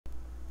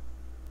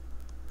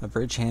A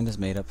bridge hand is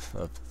made up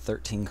of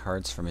 13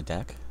 cards from a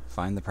deck.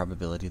 Find the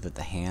probability that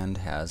the hand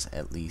has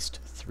at least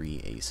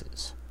 3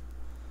 aces.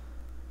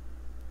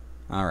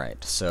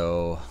 Alright,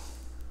 so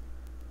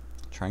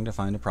trying to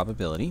find a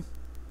probability.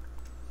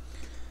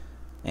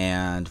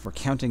 And we're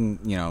counting,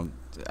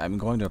 I'm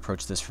going to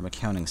approach this from a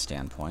counting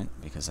standpoint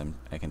because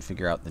I can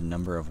figure out the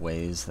number of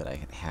ways that I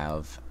can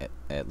have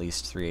at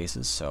least 3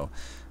 aces. So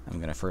I'm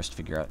going to first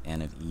figure out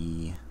n of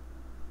E,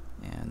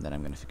 and then I'm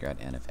going to figure out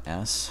n of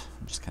S.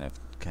 I'm just kind of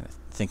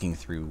thinking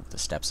through the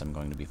steps I'm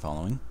going to be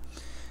following.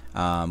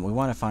 We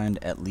want to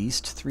find at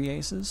least 3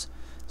 aces,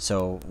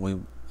 so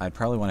I'd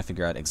probably want to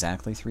figure out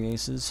exactly 3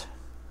 aces,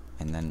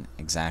 and then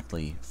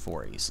exactly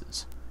 4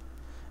 aces.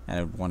 And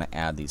I would want to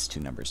add these two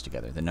numbers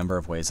together, the number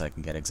of ways I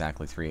can get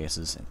exactly 3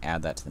 aces, and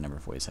add that to the number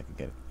of ways I could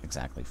get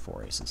exactly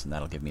 4 aces, and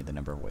that'll give me the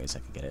number of ways I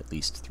could get at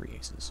least 3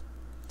 aces.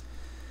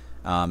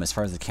 As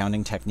far as the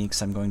counting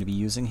techniques I'm going to be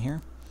using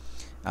here,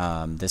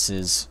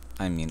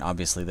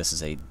 obviously this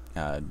is a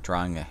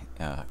drawing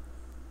a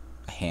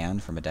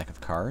hand from a deck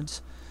of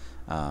cards,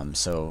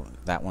 so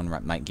that one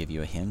might give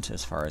you a hint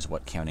as far as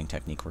what counting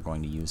technique we're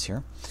going to use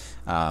here,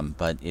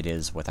 but it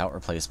is without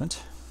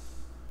replacement,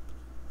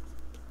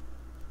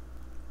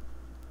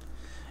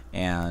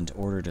 and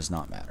order does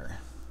not matter.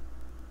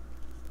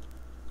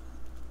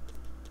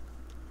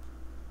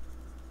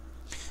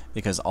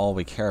 Because all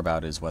we care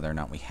about is whether or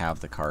not we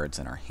have the cards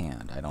in our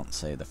hand. I don't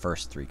say the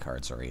first 3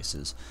 cards are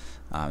aces.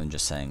 I'm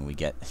just saying we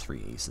get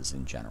 3 aces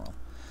in general.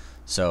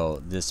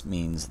 So this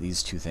means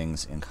these two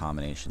things in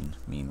combination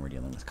mean we're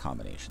dealing with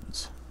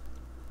combinations.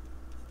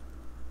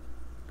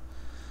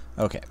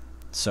 Okay,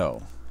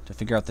 so to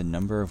figure out the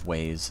number of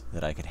ways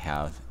that I could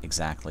have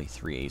exactly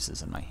 3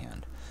 aces in my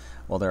hand.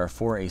 Well, there are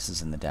 4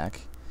 aces in the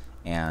deck,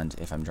 and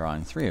if I'm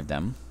drawing 3 of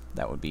them,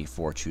 that would be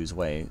 4 choose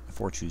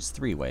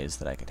 3 ways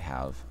that I could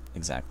have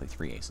exactly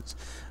 3 aces.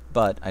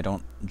 But I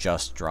don't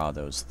just draw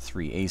those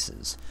 3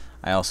 aces.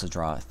 I also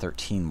draw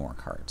 13 more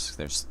cards.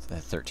 There's a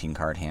 13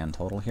 card hand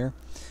total here.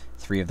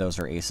 3 of those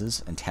are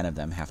aces, and 10 of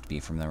them have to be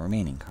from the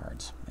remaining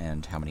cards.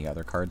 And how many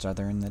other cards are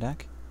there in the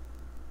deck?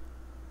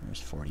 There's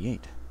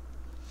 48.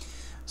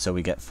 So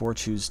we get 4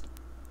 choose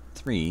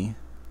 3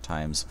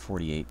 times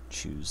 48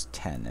 choose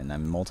 10, and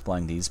I'm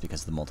multiplying these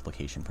because of the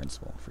multiplication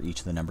principle. For each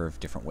of the number of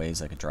different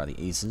ways I could draw the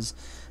aces,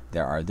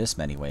 there are this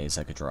many ways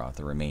I could draw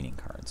the remaining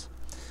cards.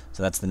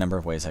 So that's the number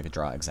of ways I could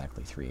draw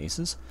exactly 3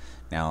 aces.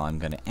 Now I'm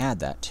going to add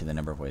that to the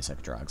number of ways I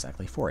could draw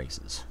exactly 4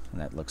 aces, and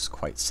that looks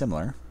quite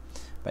similar,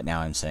 but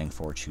now I'm saying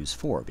 4 choose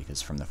 4,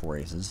 because from the 4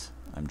 aces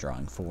I'm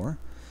drawing 4.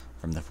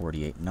 From the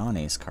 48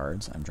 non-ace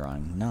cards I'm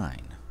drawing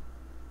 9.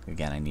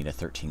 Again, I need a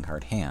 13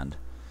 card hand,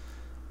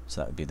 so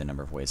that would be the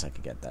number of ways I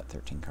could get that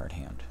 13 card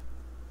hand.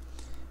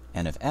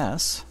 N of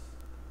S,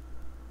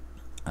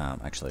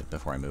 actually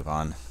before I move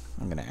on,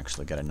 I'm going to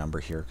actually get a number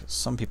here, because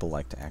some people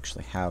like to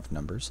actually have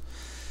numbers.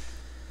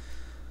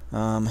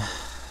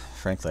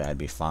 Frankly, I'd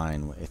be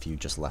fine if you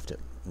just left it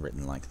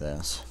written like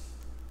this.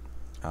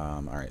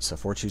 Alright, so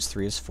 4 choose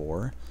 3 is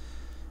 4.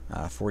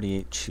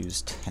 48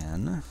 choose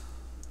 10.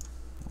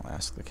 I'll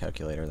ask the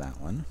calculator that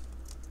one.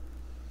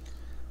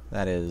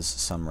 That is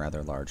some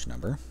rather large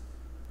number.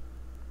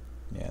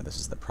 Yeah, this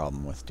is the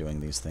problem with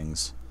doing these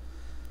things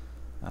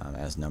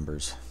as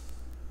numbers.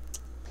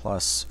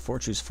 Plus 4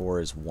 choose 4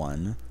 is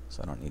 1,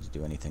 so I don't need to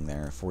do anything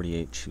there.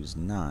 48 choose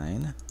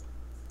 9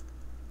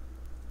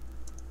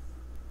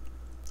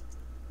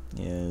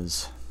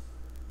 is,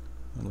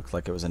 it looked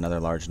like it was another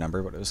large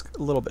number, but it was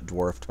a little bit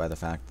dwarfed by the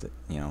fact that,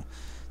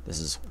 this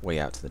is way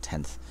out to the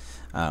 10th.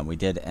 We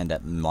did end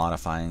up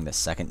modifying the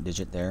second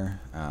digit there,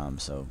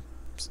 so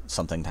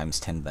something times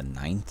 10 to the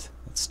 9th.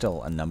 It's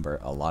still a number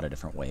a lot of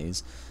different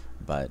ways,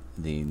 but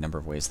the number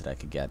of ways that I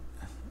could get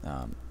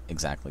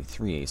exactly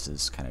 3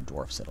 aces kind of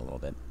dwarfs it a little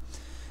bit.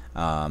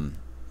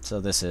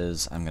 So this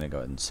is, I'm going to go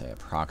ahead and say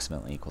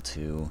approximately equal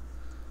to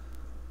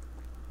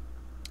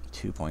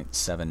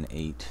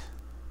 2.784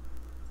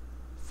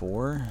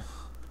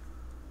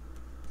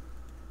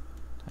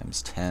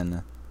 times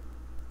 10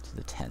 to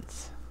the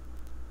 10th.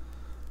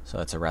 So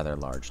that's a rather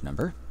large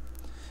number.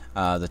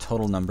 The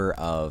total number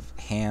of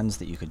hands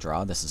that you could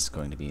draw, this is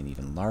going to be an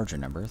even larger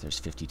number. There's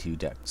 52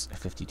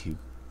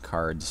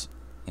 cards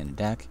in a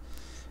deck,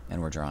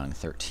 and we're drawing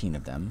 13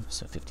 of them,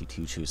 so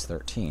 52 choose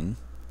 13.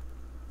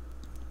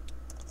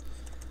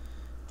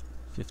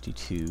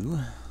 52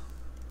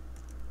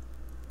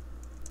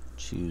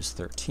 choose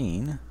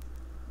 13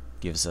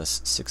 gives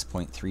us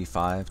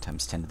 6.35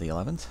 times 10 to the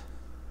 11th.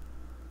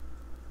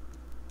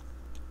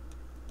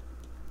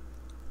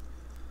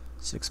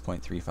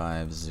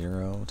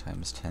 6.350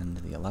 times 10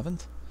 to the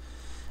 11th.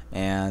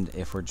 And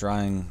if we're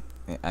drawing,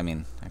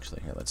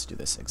 actually here, let's do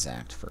this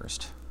exact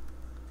first.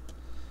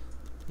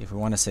 If we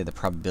want to say the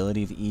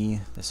probability of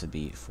E, this would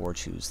be 4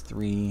 choose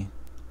 3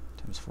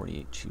 times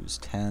 48 choose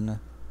 10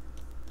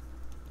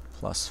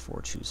 plus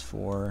 4 choose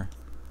 4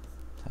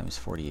 times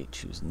 48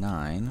 choose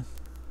 9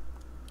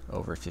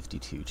 over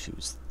 52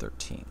 choose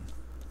 13.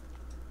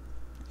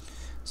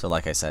 So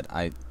like I said,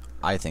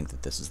 I think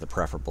that this is the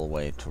preferable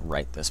way to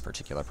write this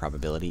particular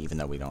probability, even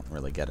though we don't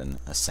really get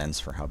a sense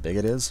for how big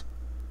it is.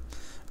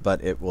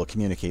 But it will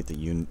communicate that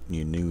you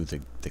knew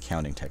the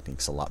counting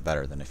techniques a lot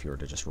better than if you were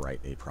to just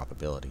write a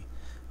probability,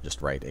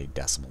 just write a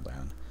decimal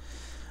down.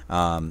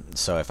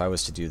 So if I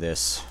was to do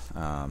this,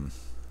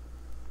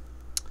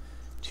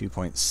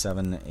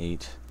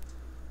 2.78,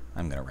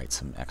 I'm going to write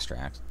some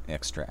extra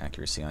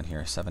accuracy on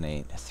here,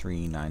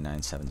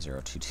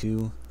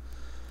 783997022.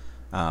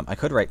 I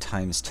could write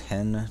times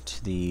 10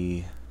 to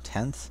the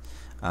 10th,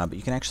 but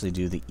you can actually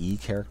do the E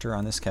character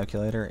on this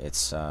calculator.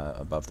 It's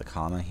above the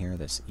comma here,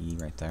 this E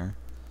right there.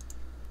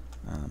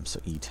 So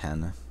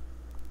E10.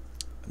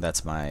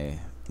 That's my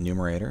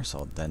numerator, so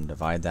I'll then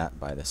divide that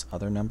by this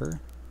other number,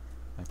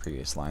 my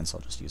previous line, so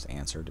I'll just use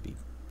answer to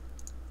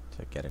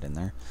get it in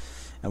there.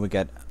 And we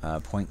get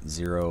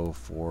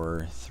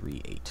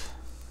 0.0438.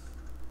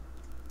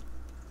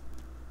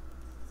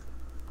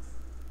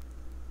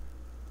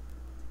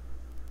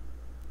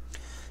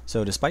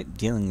 So despite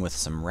dealing with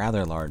some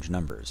rather large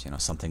numbers,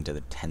 something to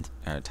the 10th,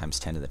 times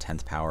 10 to the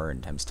 10th power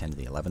and times 10 to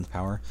the 11th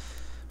power,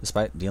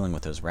 despite dealing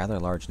with those rather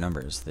large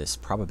numbers, this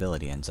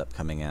probability ends up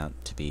coming out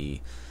to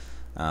be,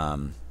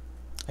 I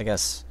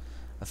guess,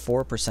 a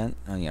 4%,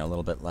 a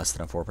little bit less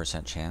than a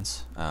 4%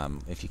 chance.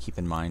 If you keep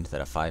in mind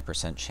that a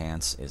 5%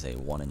 chance is a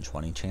 1 in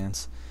 20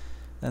 chance,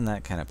 then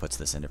that kind of puts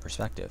this into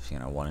perspective.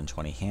 1 in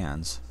 20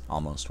 hands,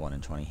 almost 1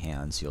 in 20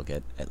 hands, you'll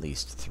get at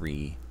least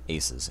 3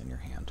 aces in your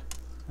hand.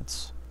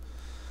 That's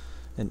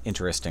an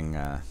interesting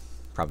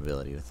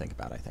probability to think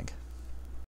about, I think.